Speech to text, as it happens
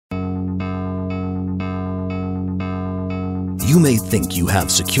You may think you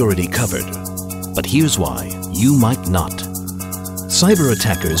have security covered, but here's why you might not. Cyber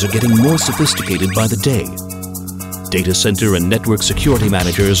attackers are getting more sophisticated by the day. Data center and network security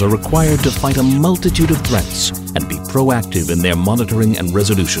managers are required to fight a multitude of threats and be proactive in their monitoring and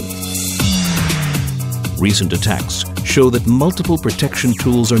resolution. Recent attacks show that multiple protection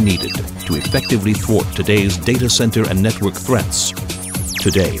tools are needed to effectively thwart today's data center and network threats.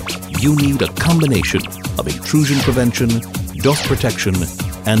 Today, you need a combination of intrusion prevention, DoS protection,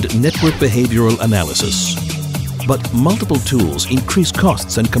 and network behavioral analysis. But multiple tools increase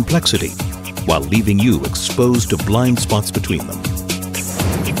costs and complexity, while leaving you exposed to blind spots between them.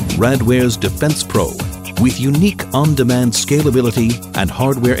 Radware's DefensePro, with unique on-demand scalability and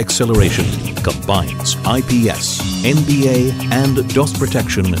hardware acceleration, combines IPS, NBA, and DoS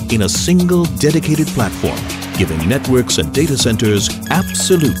protection in a single dedicated platform, giving networks and data centers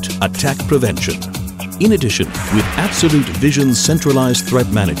absolute attack prevention. In addition, with APSolute Vision centralized threat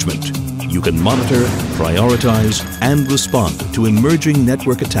management, you can monitor, prioritize, and respond to emerging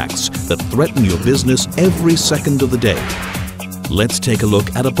network attacks that threaten your business every second of the day. Let's take a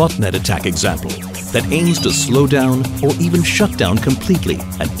look at a botnet attack example that aims to slow down or even shut down completely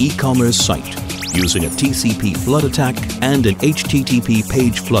an e-commerce site using a TCP flood attack and an HTTP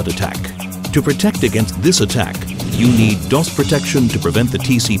page flood attack. To protect against this attack, you need DoS protection to prevent the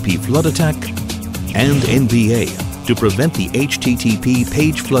TCP flood attack and NBA to prevent the HTTP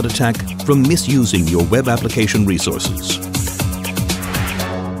page flood attack from misusing your web application resources.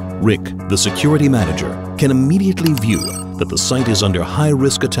 Rick, the security manager, can immediately view that the site is under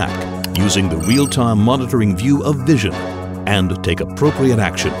high-risk attack using the real-time monitoring view of Vision and take appropriate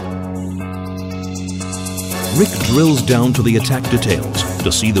action. Rick drills down to the attack details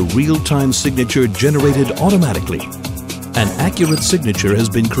to see the real-time signature generated automatically. An accurate signature has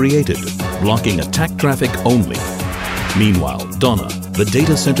been created, blocking attack traffic only. Meanwhile, Donna, the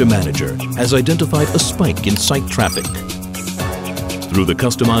data center manager, has identified a spike in site traffic. Through the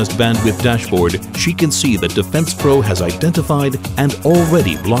customized bandwidth dashboard, she can see that DefensePro has identified and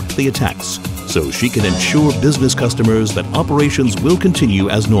already blocked the attacks, so she can ensure business customers that operations will continue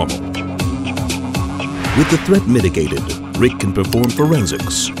as normal. With the threat mitigated, Rick can perform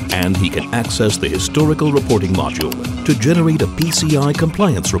forensics, and he can access the historical reporting module to generate a PCI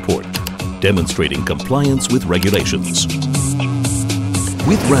compliance report, demonstrating compliance with regulations.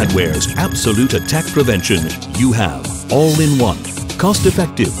 With Radware's APSolute Attack Prevention, you have all-in-one,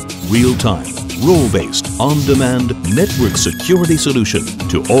 cost-effective, real-time, role-based, on-demand network security solution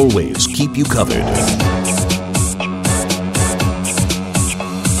to always keep you covered.